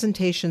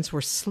 Presentations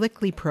were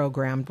slickly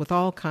programmed with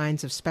all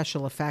kinds of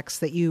special effects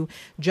that you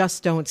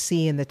just don't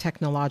see in the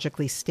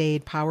technologically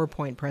staid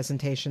PowerPoint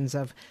presentations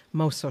of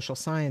most social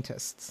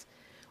scientists.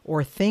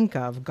 Or think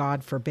of,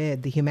 God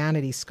forbid, the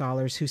humanities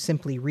scholars who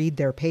simply read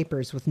their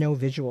papers with no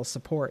visual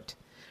support.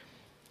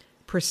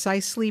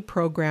 Precisely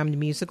programmed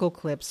musical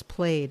clips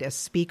played as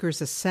speakers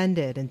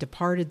ascended and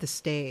departed the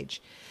stage.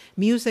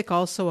 Music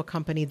also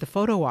accompanied the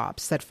photo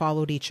ops that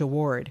followed each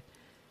award.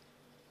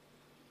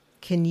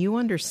 Can you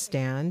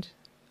understand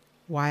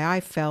why I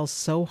fell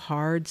so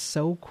hard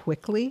so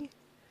quickly?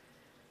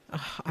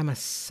 I'm a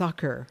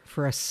sucker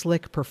for a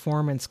slick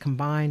performance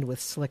combined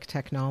with slick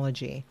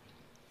technology.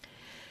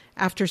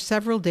 After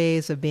several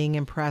days of being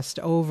impressed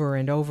over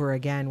and over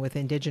again with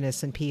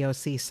Indigenous and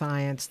POC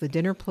science, the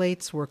dinner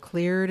plates were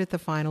cleared at the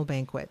final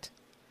banquet.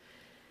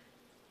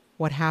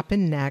 What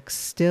happened next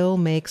still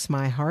makes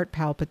my heart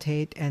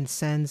palpitate and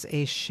sends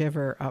a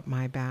shiver up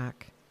my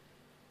back.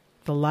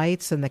 The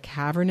lights in the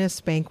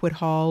cavernous banquet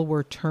hall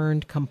were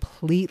turned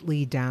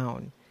completely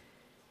down,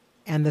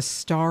 and the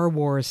Star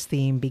Wars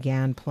theme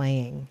began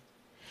playing.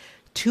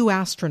 2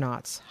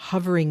 astronauts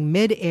hovering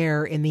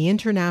mid-air in the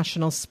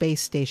International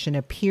Space Station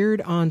appeared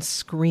on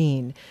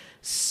screen,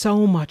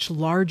 so much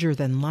larger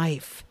than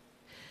life.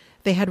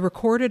 They had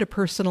recorded a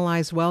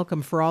personalized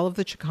welcome for all of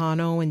the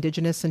Chicano,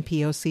 Indigenous, and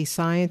POC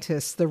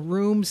scientists. The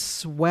room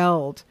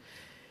swelled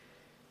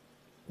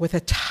with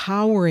a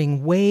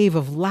towering wave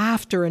of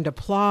laughter and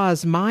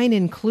applause, mine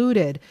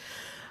included.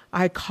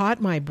 I caught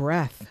my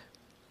breath,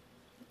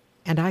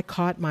 and I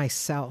caught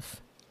myself.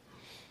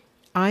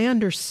 I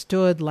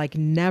understood like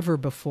never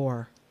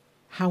before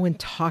how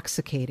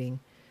intoxicating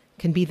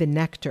can be the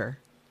nectar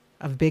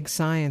of big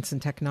science and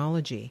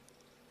technology.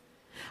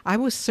 I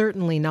was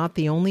certainly not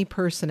the only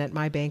person at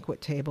my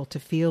banquet table to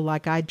feel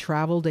like I'd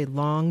traveled a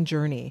long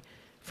journey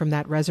from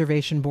that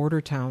reservation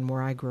border town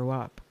where I grew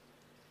up.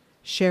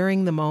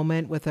 Sharing the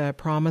moment with a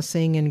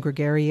promising and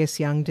gregarious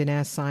young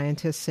Diné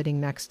scientist sitting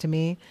next to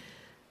me,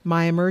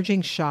 my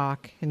emerging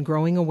shock and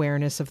growing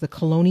awareness of the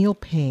colonial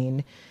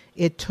pain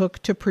it took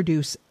to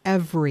produce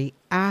every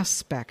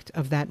aspect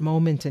of that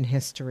moment in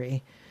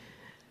history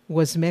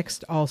was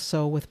mixed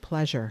also with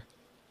pleasure.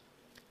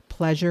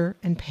 Pleasure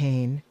and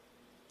pain,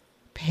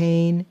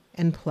 pain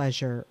and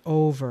pleasure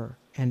over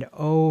and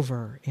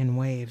over in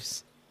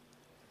waves.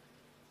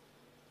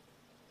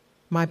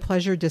 My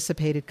pleasure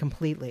dissipated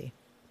completely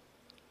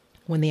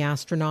when the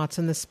astronauts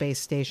in the space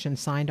station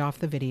signed off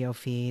the video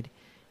feed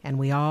and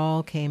we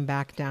all came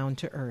back down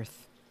to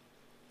Earth,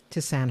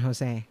 to San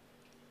Jose.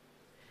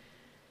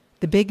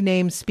 The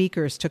big-name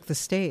speakers took the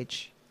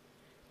stage.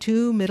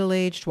 2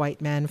 middle-aged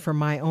white men from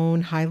my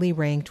own highly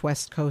ranked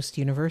West Coast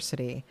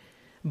university,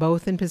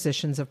 both in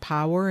positions of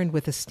power and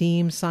with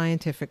esteemed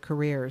scientific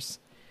careers.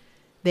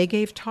 They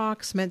gave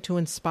talks meant to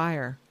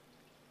inspire.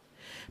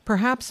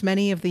 Perhaps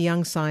many of the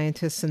young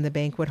scientists in the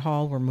banquet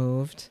hall were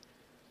moved.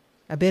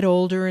 A bit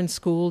older and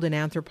schooled in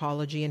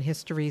anthropology and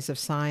histories of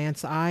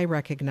science, I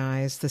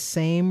recognized the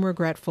same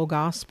regretful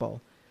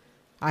gospel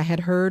I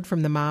had heard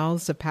from the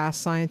mouths of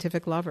past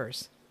scientific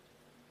lovers.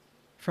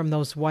 From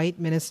those white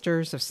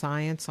ministers of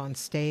science on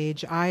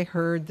stage, I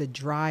heard the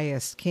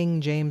driest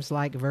King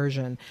James-like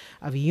version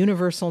of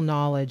universal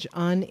knowledge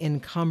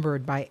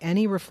unencumbered by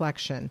any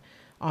reflection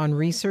on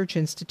research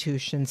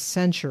institutions'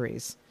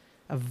 centuries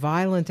of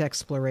violent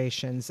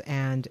explorations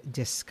and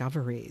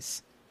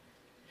discoveries.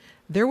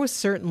 There was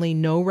certainly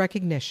no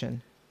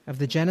recognition of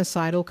the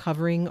genocidal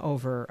covering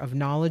over of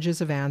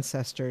knowledges of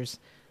ancestors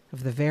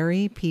of the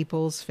very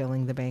peoples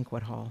filling the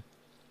banquet hall.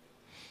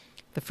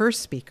 The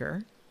first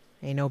speaker,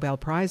 a Nobel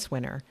Prize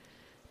winner,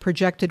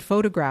 projected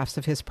photographs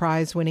of his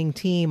prize-winning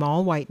team,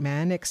 all white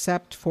men,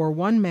 except for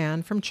one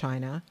man from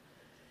China.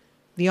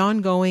 The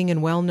ongoing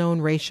and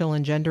well-known racial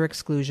and gender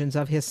exclusions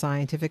of his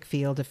scientific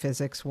field of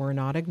physics were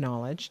not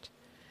acknowledged.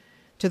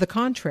 To the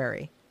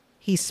contrary,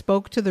 he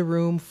spoke to the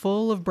room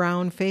full of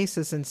brown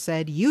faces and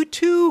said, "You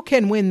too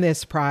can win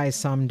this prize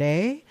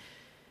someday."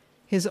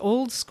 His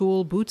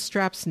old-school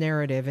bootstraps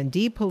narrative and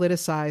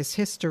depoliticized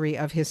history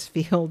of his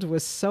field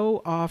was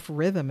so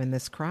off-rhythm in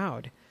this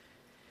crowd.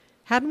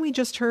 Hadn't we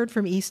just heard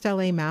from East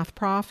LA math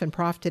prof and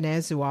Prof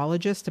Dinesh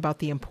zoologist about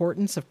the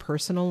importance of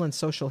personal and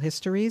social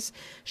histories,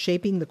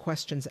 shaping the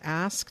questions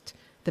asked,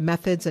 the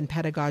methods and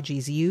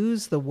pedagogies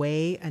used, the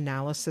way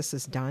analysis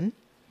is done?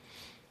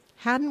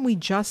 Hadn't we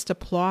just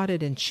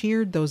applauded and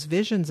cheered those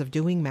visions of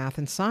doing math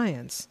and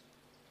science?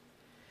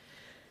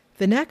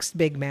 The next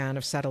big man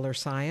of settler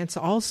science,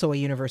 also a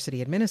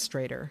university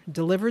administrator,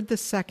 delivered the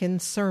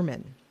second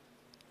sermon.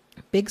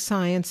 Big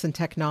Science and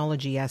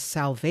Technology as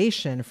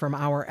Salvation from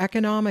Our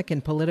Economic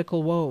and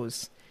Political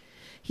Woes.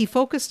 He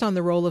focused on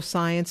the role of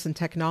science and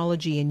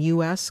technology in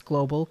U.S.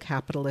 global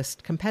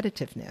capitalist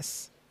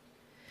competitiveness.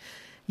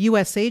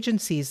 U.S.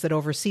 agencies that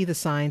oversee the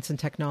science and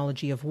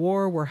technology of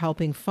war were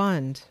helping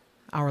fund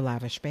our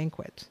lavish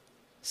banquet.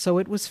 So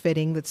it was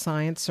fitting that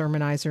Science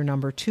Sermonizer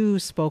number 2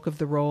 spoke of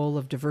the role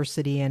of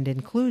diversity and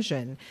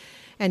inclusion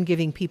and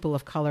giving people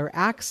of color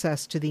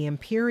access to the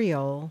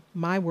imperial,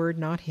 my word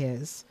not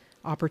his,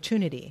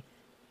 opportunity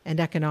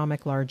and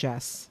economic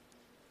largesse.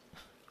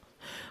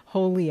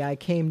 Holy, I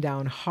came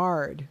down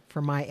hard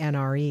for my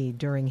NRE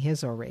during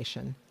his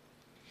oration.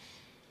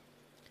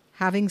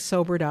 Having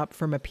sobered up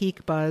from a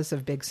peak buzz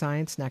of big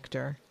science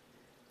nectar,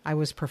 I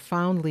was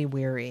profoundly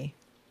weary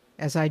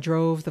as I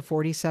drove the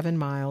 47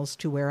 miles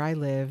to where I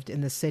lived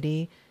in the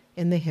city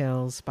in the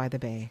hills by the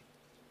bay.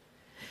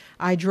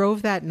 I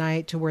drove that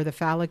night to where the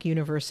phallic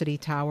University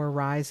Tower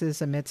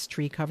rises amidst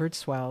tree-covered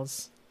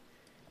swells,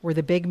 where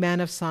the big men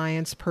of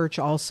science perch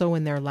also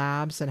in their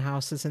labs and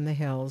houses in the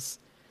hills,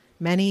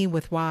 many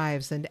with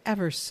wives and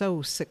ever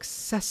so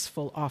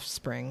successful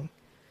offspring.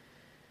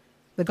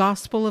 The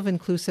gospel of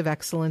inclusive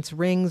excellence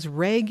rings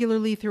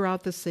regularly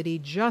throughout the city,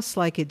 just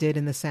like it did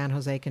in the San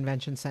Jose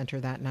Convention Center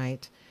that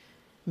night.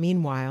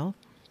 Meanwhile,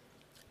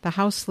 the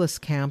houseless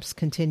camps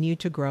continue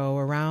to grow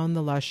around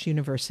the lush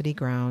university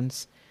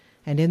grounds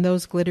and in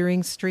those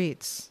glittering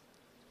streets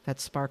that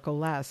sparkle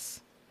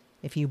less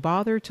if you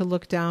bother to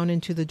look down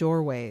into the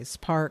doorways,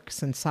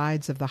 parks, and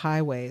sides of the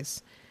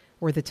highways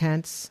where the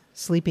tents,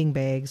 sleeping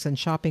bags, and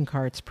shopping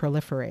carts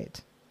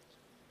proliferate.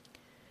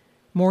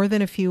 More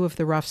than a few of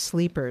the rough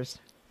sleepers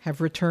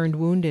have returned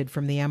wounded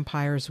from the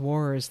empire's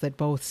wars that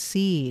both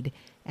seed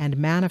and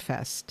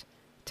manifest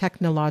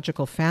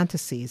technological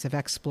fantasies of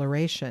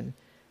exploration,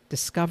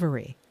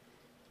 discovery,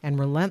 and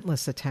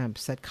relentless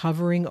attempts at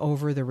covering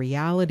over the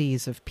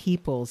realities of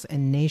peoples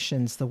and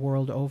nations the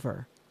world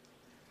over.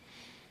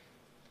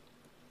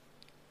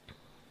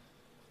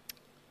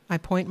 I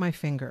point my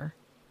finger,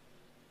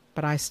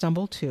 but I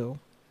stumble too,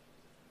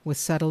 with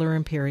settler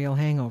imperial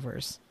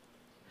hangovers.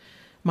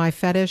 My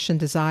fetish and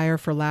desire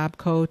for lab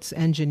coats,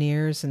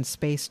 engineers, and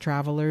space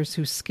travelers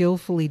who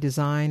skillfully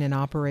design and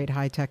operate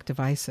high-tech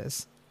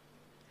devices.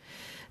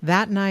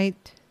 That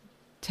night,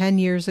 10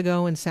 years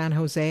ago in San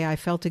Jose, I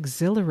felt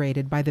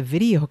exhilarated by the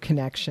video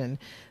connection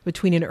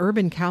between an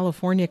urban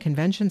California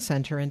convention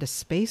center and a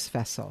space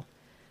vessel.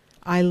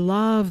 I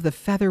love the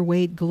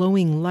featherweight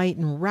glowing light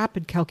and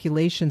rapid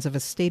calculations of a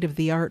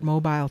state-of-the-art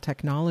mobile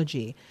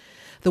technology,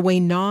 the way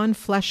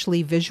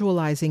non-fleshly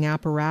visualizing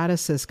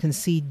apparatuses can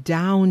see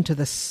down to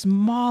the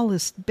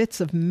smallest bits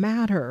of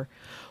matter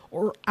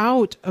or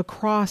out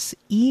across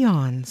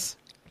eons.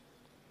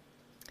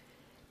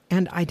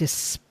 And I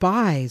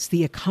despise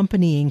the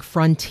accompanying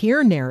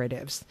frontier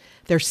narratives,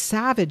 their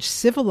savage,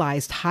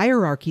 civilized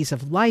hierarchies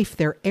of life,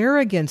 their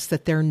arrogance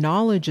that their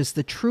knowledge is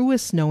the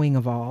truest knowing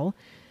of all,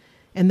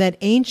 and that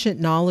ancient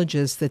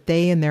knowledges that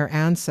they and their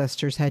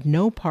ancestors had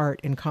no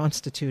part in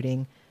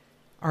constituting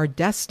are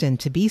destined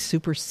to be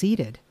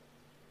superseded.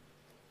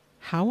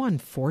 How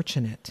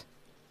unfortunate.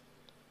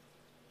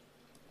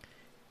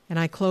 And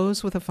I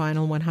close with a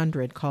final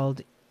 100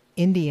 called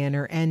Indian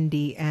or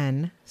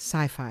NDN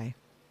Sci-Fi.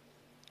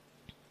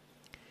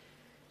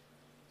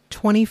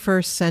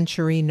 21st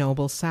century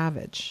noble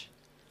savage,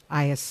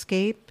 I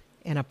escape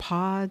in a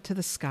pod to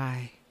the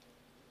sky.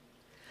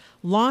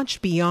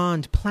 Launch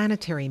beyond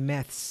planetary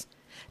myths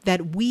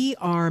that we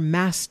are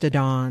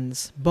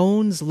mastodons,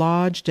 bones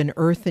lodged in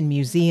earthen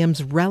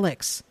museums,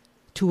 relics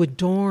to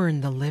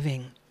adorn the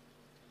living.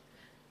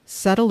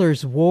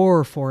 Settlers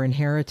war for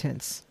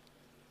inheritance.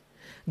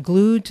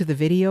 Glued to the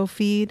video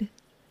feed,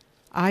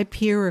 I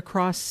peer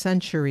across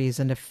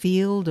centuries in a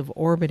field of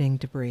orbiting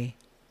debris.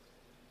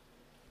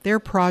 Their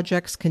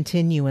projects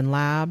continue in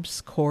labs,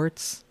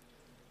 courts,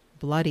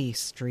 bloody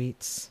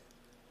streets.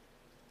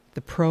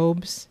 The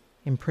probes,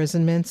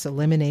 imprisonments,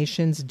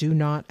 eliminations do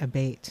not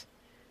abate.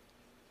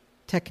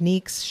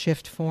 Techniques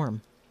shift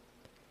form.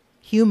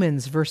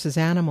 Humans versus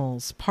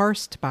animals,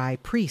 parsed by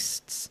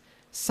priests,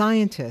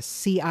 scientists,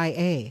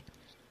 CIA.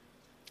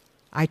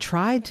 I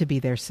tried to be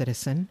their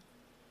citizen,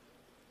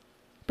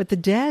 but the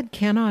dead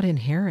cannot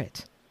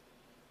inherit.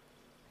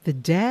 The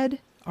dead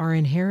are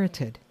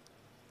inherited.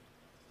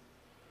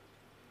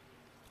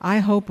 I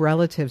hope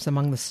relatives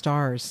among the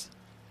stars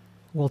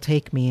will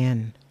take me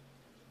in.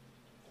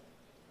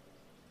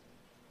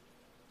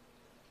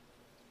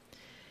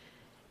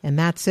 And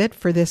that's it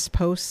for this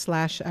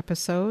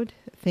post/episode.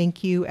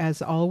 Thank you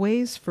as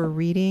always for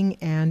reading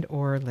and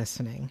or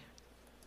listening.